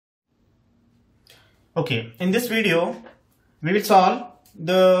Okay, in this video, we will solve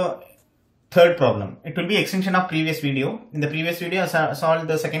the third problem. It will be extension of previous video. In the previous video, I solved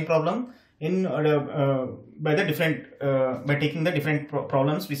the second problem in by taking the different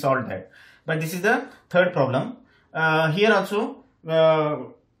problems. We solved that. But this is the third problem. Here also,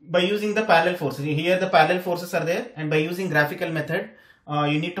 by using the parallel forces. Here the parallel forces are there, and by using graphical method,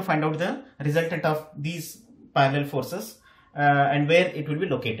 you need to find out the resultant of these parallel forces and where it will be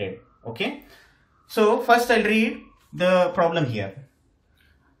located. Okay. So first I'll read the problem here.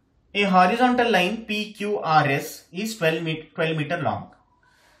 A horizontal line PQRS is 12 meter long.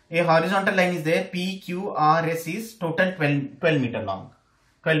 A horizontal line is there. PQRS is total 12 meter long.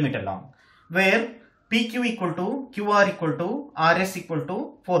 12 meter long. Where PQ equal to QR equal to RS equal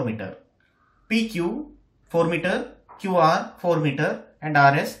to 4 meter. PQ 4 meter, QR 4 meter and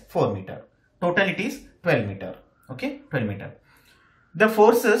RS 4 meter. Total it is 12 meter. Okay, 12 meter. The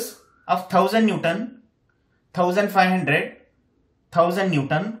forces of 1000 Newton, 1500, 1000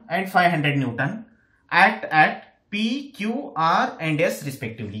 Newton and 500 Newton act at P, Q, R and S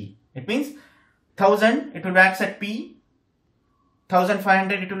respectively. It means 1000 it will act at P,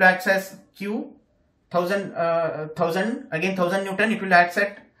 1500 it will act as Q, 1000 again 1000 Newton it will act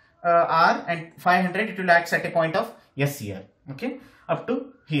at R and 500 it will act at a point of S here. Okay, up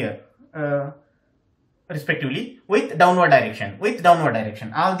to here. Respectively with downward direction.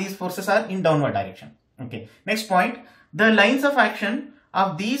 All these forces are in downward direction. Okay. Next point, the lines of action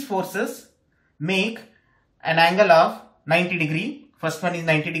of these forces make an angle of 90 degree. First one is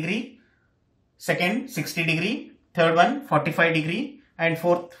 90 degree, second 60 degree, third one 45 degree and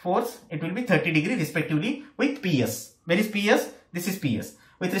fourth force it will be 30 degree respectively with PS. Where is PS? This is PS.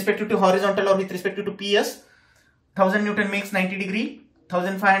 With respect to horizontal or with respect to PS, 1000 Newton makes 90 degree,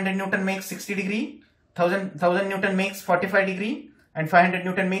 1500 Newton makes 60 degree, 1000 Newton makes 45 degree and 500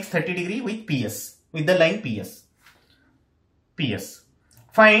 Newton makes 30 degree with PS, with the line PS.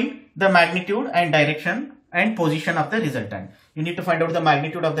 Find the magnitude and direction and position of the resultant. You need to find out the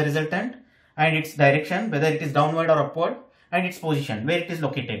magnitude of the resultant and its direction, whether it is downward or upward, and its position, where it is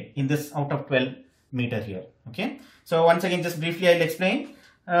located in this out of 12 meter here. Okay. So once again, just briefly I'll explain.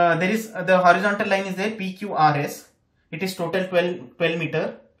 There is the horizontal line is there, PQRS. It is total 12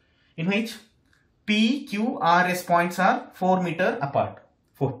 meter, in which P, Q, R, S points are 4 meter apart.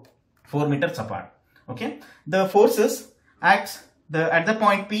 4 meters apart. Okay. The forces acts at the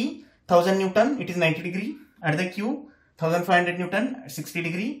point P, 1000 Newton, it is 90 degree. At the Q, 1500 Newton, 60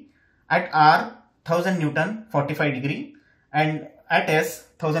 degree. At R, 1000 Newton, 45 degree. And at S,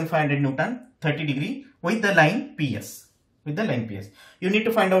 1500 Newton, 30 degree with the line PS. You need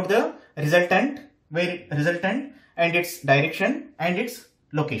to find out the resultant and its direction and its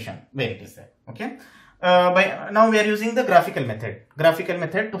location, where it is there. Okay. Now we are using the graphical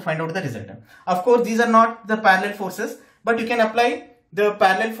method to find out the resultant. Of course, these are not the parallel forces, but you can apply the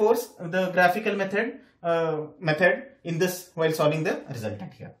parallel force, the graphical method in this while solving the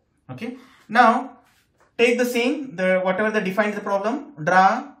resultant here. Okay. Now take the same, whatever the defined the problem,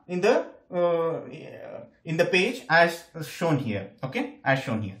 draw in the page as shown here. Okay, as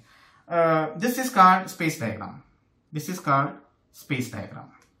shown here. This is called space diagram.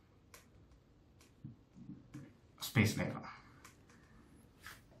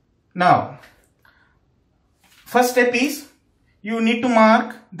 Now, first step is you need to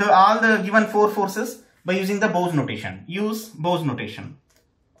mark all the given 4 forces by using the Bose notation. Use Bose notation.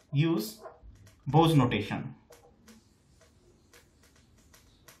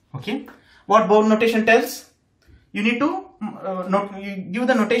 Okay. What Bose notation tells? You need to give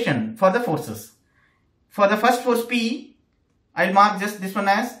the notation for the forces. For the first force P, I'll mark just this one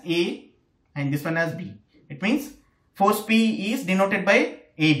as A and this one as B. It means force P is denoted by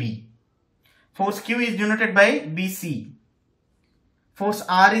AB. Force Q is denoted by BC. Force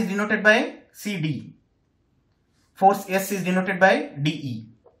R is denoted by CD. Force S is denoted by DE.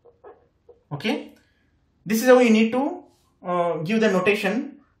 Okay. This is how you need to give the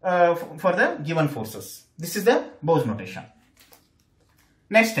notation for the given forces. This is the Bose notation.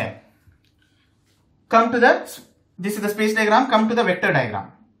 Next step. This is the space diagram. Come to the vector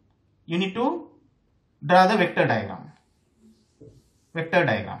diagram. You need to draw the vector diagram.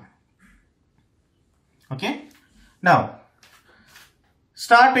 Okay. Now,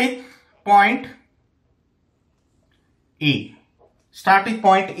 start with point A.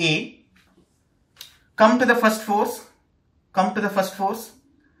 Come to the first force.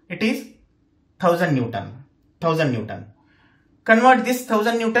 It is 1000 Newton. Convert this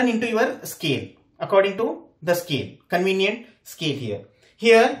 1000 Newton into your scale according to the scale, convenient scale here.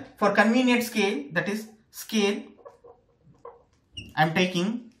 Here for convenient scale, that is scale, I am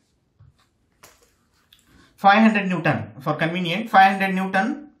taking 500 Newton, for convenient, 500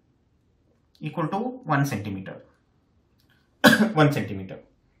 Newton equal to 1 centimeter. 1 centimeter.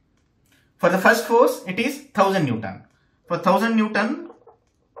 For the first force, it is 1000 Newton. For 1000 Newton,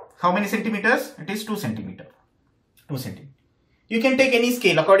 how many centimeters? It is 2 centimeter. 2 centimeter. You can take any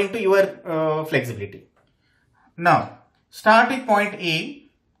scale according to your flexibility. Now, start with point A.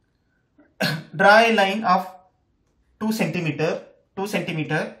 Draw a line of 2 centimeter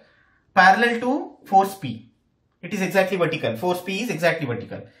parallel to force P. It is exactly vertical. Force P is exactly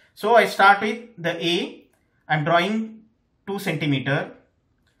vertical. So I start with the A. I am drawing 2 centimeter.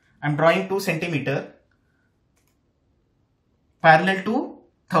 I am drawing 2 centimeter parallel to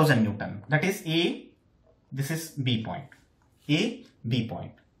 1000 Newton. That is A. This is B point. A, B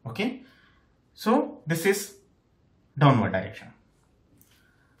point. Okay. So this is downward direction.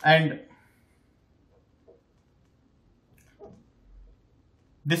 And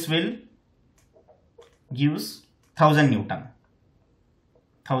this will gives 1000 Newton.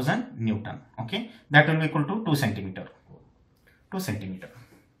 1000 Newton. Okay. That will be equal to 2 centimeter. 2 centimeter.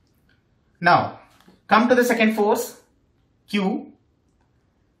 Now, come to the second force, Q.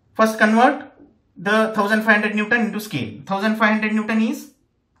 First convert the 1500 Newton into scale. 1500 Newton is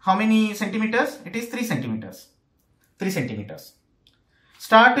how many centimeters? It is 3 centimeters. 3 centimeters.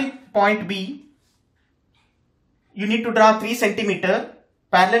 Start with point B. You need to draw 3 centimeter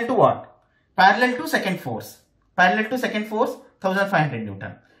parallel to what? Parallel to second force. Parallel to second force, 1500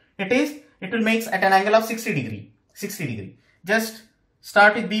 Newton. It will make at an angle of 60 degree. 60 degree. Just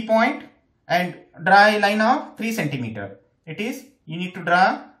start with B point and draw a line of 3 centimeter. You need to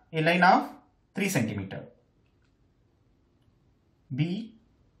draw a line of 3 centimeter. B,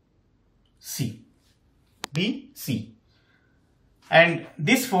 C. B, C. And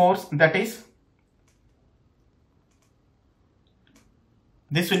this force, that is,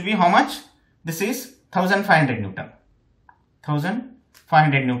 this will be how much? This is 1500 Newton.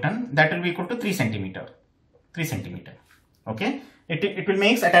 1500 Newton. That will be equal to 3 centimeter. 3 centimeter. Okay. It will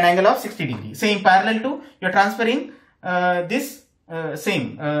make at an angle of 60 degree. Same parallel to, you are transferring this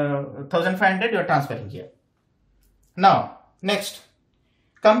same 1500 you are transferring here. Now, next,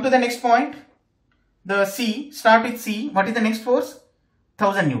 come to the next point. The C, start with C. What is the next force?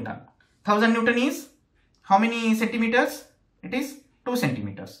 1000 Newton. 1000 Newton is how many centimeters? It is 2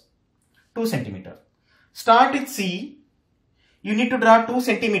 centimeters. 2 centimeter. Start with C. You need to draw 2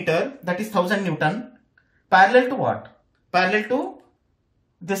 centimeter, that is 1000 Newton, parallel to what? Parallel to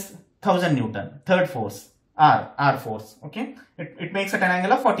this 1000 Newton, third force, R force. Okay. It makes at an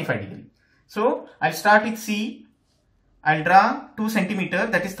angle of 45 degree. So I'll start with C. I'll draw 2 centimeter,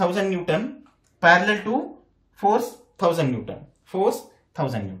 that is 1000 Newton, parallel to force 1000 Newton. Force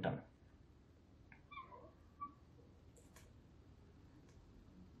 1000 Newton.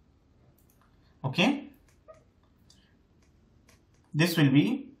 Okay. This will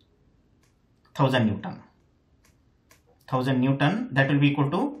be 1000 Newton. 1000 Newton, that will be equal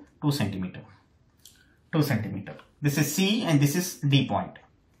to 2 centimeter. 2 centimeter. This is C and this is D point.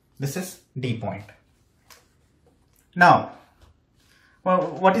 This is D point. Now,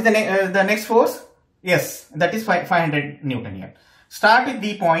 what is the next force? Yes, that is 500 Newton here. Start with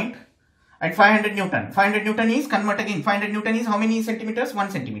D point and 500 Newton. 500 Newton is, convert again, 500 Newton is how many centimeters?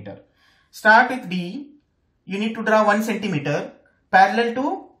 1 centimeter. Start with D. You need to draw 1 centimeter parallel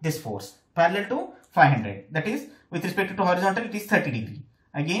to this force. Parallel to 500. That is, with respect to horizontal, it is 30 degree.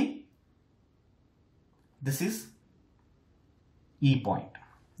 Again, this is E point.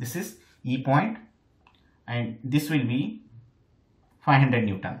 This is E point and this will be 500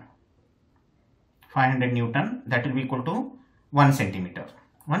 Newton. 500 Newton, that will be equal to 1 centimeter.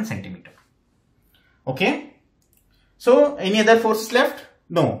 1 centimeter. Okay. So, any other forces left?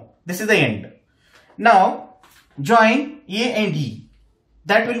 No. This is the end. Now, join A and E.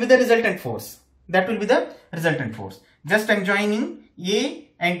 That will be the resultant force. That will be the resultant force. Just I am joining A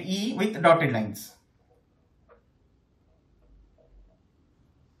and E with dotted lines.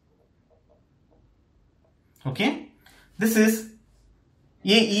 Okay. This is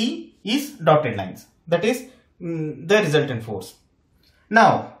AE is dotted lines. That is the resultant force.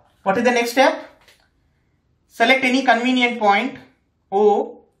 Now, what is the next step? Select any convenient point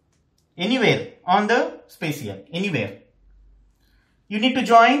O anywhere on the space here. Anywhere. You need to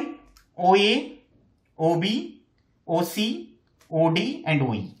join OA, OB, OC, OD and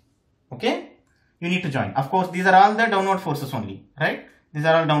OE. Okay. You need to join. Of course, these are all the downward forces only. Right. These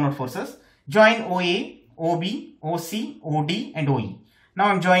are all downward forces. Join OA, OB, OC, OD and OE. Now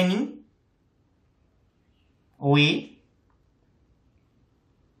I am joining OA,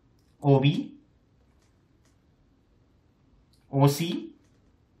 OB, OC,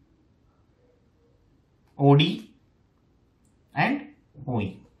 OD and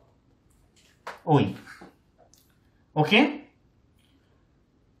OE. Okay,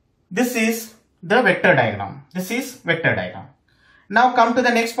 this is the vector diagram. Now come to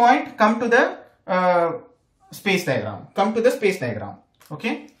the next point, come to the space diagram.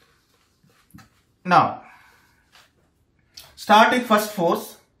 Okay, now start with first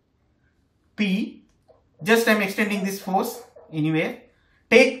force P. Just I am extending this force anywhere.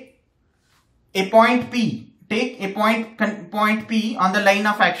 Take a point P. Take a point P on the line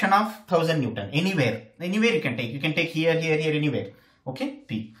of action of 1000 Newton. Anywhere you can take. You can take here, anywhere. Okay,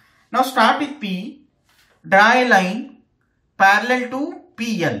 P. Now start with P. Draw a line parallel to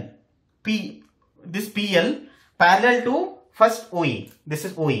PL. This PL parallel to first OA. This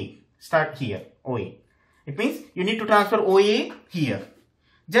is OA. Start here, OA. It means you need to transfer OA here.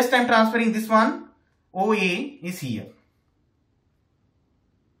 Just I am transferring this one. OA is here.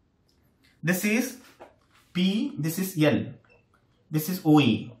 This is P, this is L, this is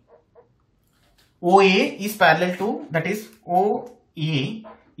OA. OA is parallel to, that is OA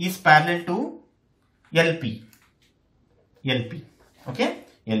is parallel to LP. Okay,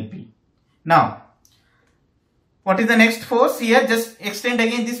 LP. Now, what is the next force here? Just extend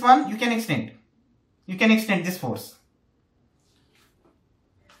again this one. You can extend this force.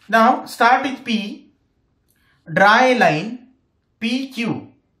 Now, start with P. Draw a line PQ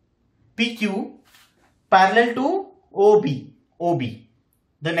parallel to OB.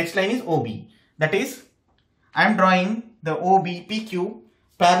 The next line is OB. That is, I am drawing the OB PQ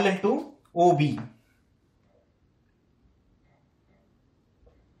parallel to OB.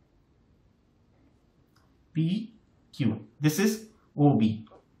 PQ. This is OB.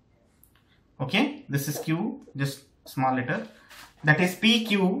 Okay, this is Q, just small letter. That is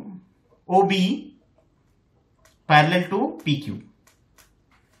PQ, OB parallel to PQ.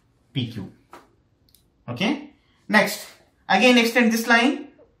 Okay, next again extend this line.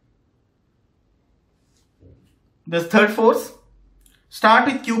 The third force, start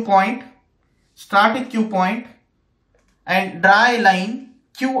with Q point and draw a line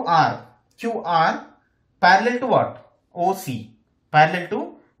QR parallel to what? OC.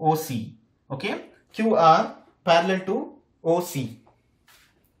 Okay, QR parallel to OC.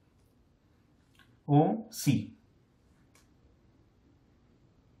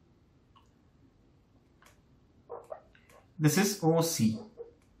 This is OC.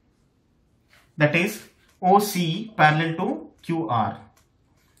 That is OC parallel to QR.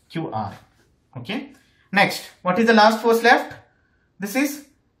 Okay. Next, what is the last force left? This is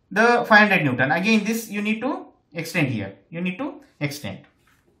the 500 Newton. Again, this you need to extend here.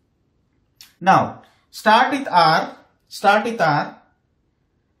 Now, start with R.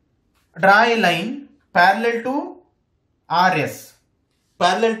 Draw a line parallel to RS.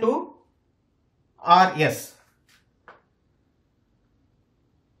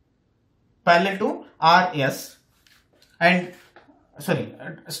 And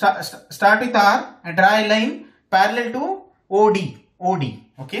start with R and draw a line parallel to OD.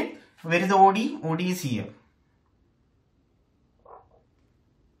 Okay, where is the OD? OD is here.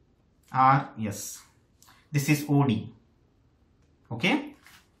 RS. This is OD. Okay,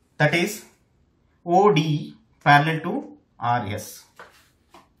 that is OD parallel to RS.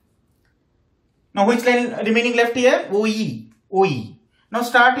 Now which line remaining left here? OE. Now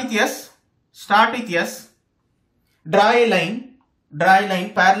start with S. Draw a line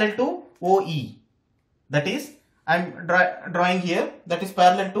parallel to OE. That is, I am drawing here, that is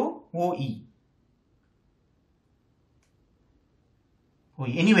parallel to OE.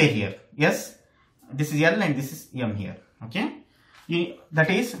 Anywhere here. Yes, this is L and this is M here. Okay, that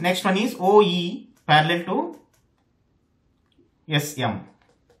is, next one is OE parallel to SM.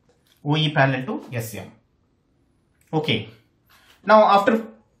 Okay, now after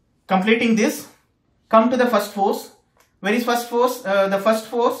completing this, come to the first force. Where is first force? The first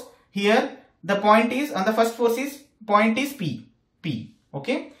force here, the point is, and the first force is, point is P.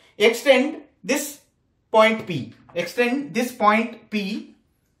 Okay, extend this point P.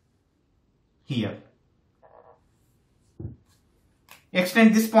 Here.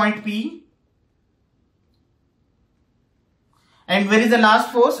 Extend this point P. And where is the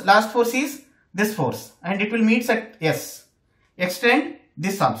last force? Last force is this force, and it will meet at S. Extend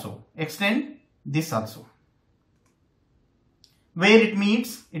this also. Where it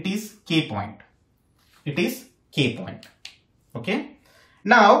meets, it is K point. Okay.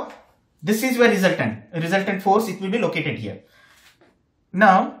 Now, this is where resultant force, it will be located here.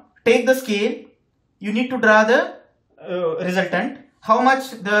 Now, take the scale. You need to draw the resultant. How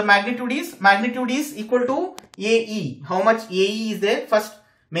much the magnitude is? Magnitude is equal to AE. How much AE is there? First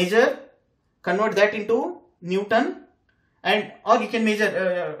measure convert that into Newton, and or you can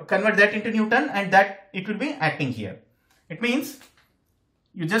measure convert that into Newton, and that it will be acting here. It means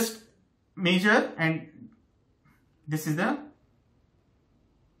you just measure, and this is the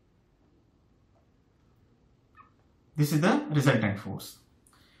resultant force.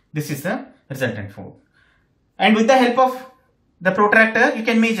 This is the resultant force. And with the help of the protractor, you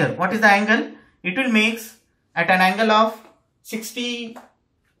can measure what is the angle. It will makes at an angle of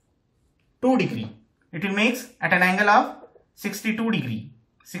 62 degree. It will makes at an angle of 62 degree.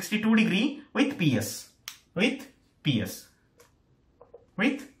 62 degree with PS. With PS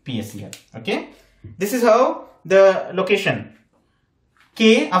here. Okay. This is how the location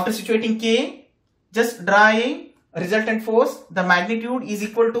K, after situating K, just draw a resultant force. The magnitude is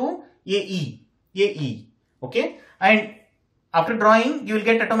equal to AE. Okay. And after drawing, you will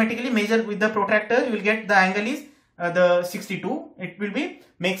get automatically measure with the protractor. You will get the angle is the 62. It will be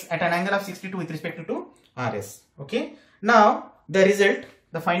makes at an angle of 62 with respect to RS. Okay. Now the result,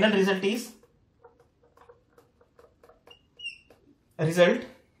 the final result is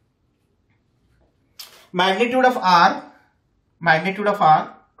magnitude of R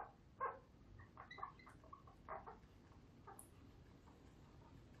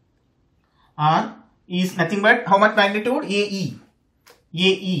is nothing but how much magnitude? AE.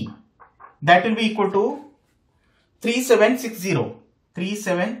 That will be equal to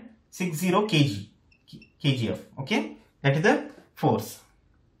 3760 kgf. Okay, that is the force.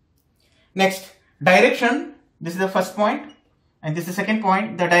 Next, direction. This is the first point, and this is the second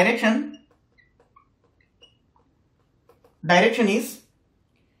point. The direction is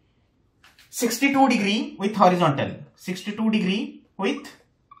 62 degree with horizontal. 62 degree with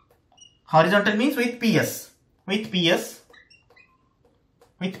horizontal means with PS,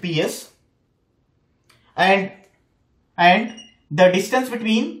 and the distance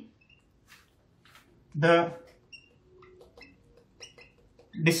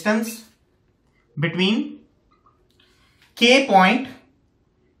between K point,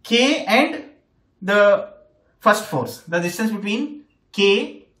 K and the first force, the distance between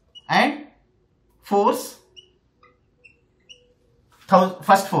K and force,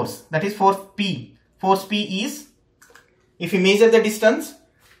 first force, that is force P. Force P is, if you measure the distance,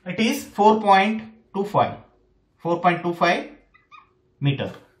 it is 4.25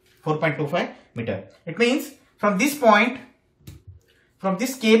 meter. 4.25 meter. It means from this point, from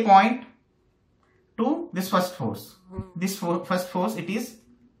this K point to this first force, first force, it is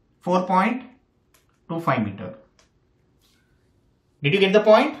 4.25 meter. Did you get the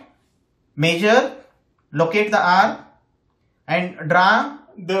point? Measure, locate the R, and draw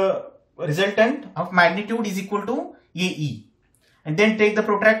the resultant of magnitude is equal to AE, and then take the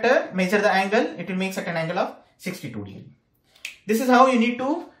protractor, measure the angle. It will make at an angle of 62 degree. This is how you need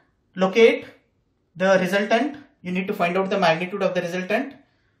to locate the resultant. You need to find out the magnitude of the resultant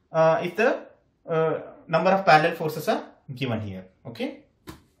if the number of parallel forces are given here. Okay.